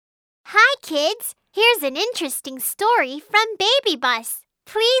kids! Here's an interesting story from Baby Bus.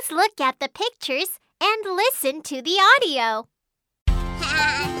 Please look at the pictures and listen to the audio.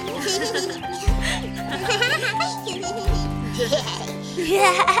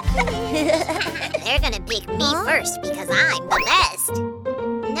 They're gonna pick me first because I'm the best.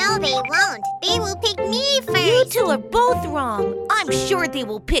 No, they won't. They will pick me first. You two are both wrong. I'm sure they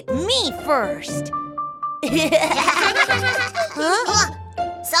will pick me first. Huh?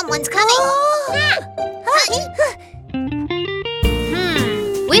 Someone's coming.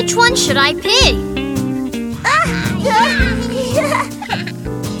 Which one should I pick?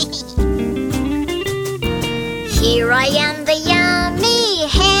 Here I am, the yummy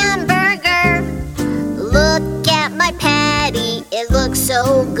hamburger. Look at my patty, it looks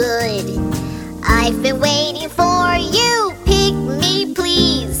so good. I've been waiting for you, pick me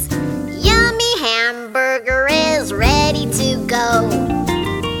please. Yummy hamburger is ready to go.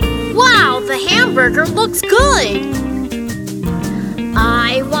 Wow, the hamburger looks good!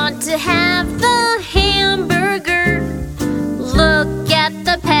 I want to have the hamburger. Look at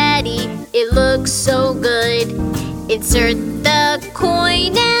the patty, it looks so good. Insert the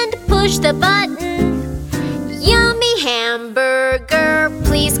coin and push the button. Yummy hamburger,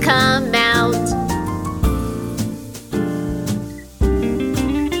 please come out.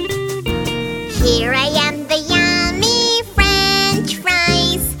 Here I am, the yummy French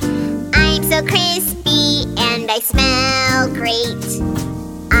fries. I'm so crispy and I smell great.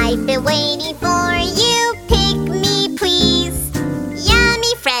 I've been waiting for you, pick me please.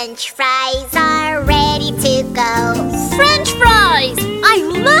 Yummy French fries are ready to go. French fries! I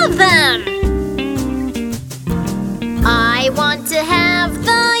love them! I want to have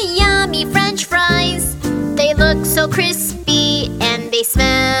the yummy French fries. They look so crispy and they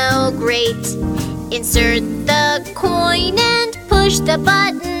smell great. Insert the coin and push the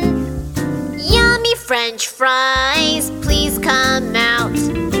button. Yummy French fries, please come out.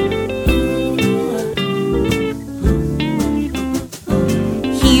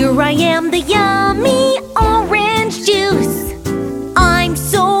 Here I am, the yummy orange juice. I'm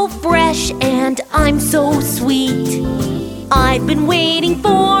so fresh and I'm so sweet. I've been waiting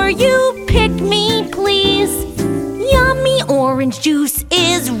for you, pick me please. Yummy orange juice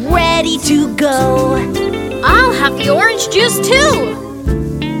is ready to go. I'll have the orange juice too!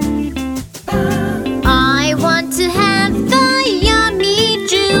 I want to have the yummy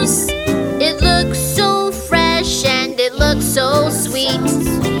juice. It looks so fresh and it looks so sweet.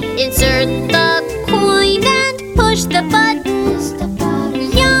 Insert the coin and push the button.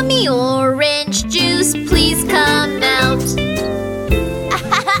 Yummy orange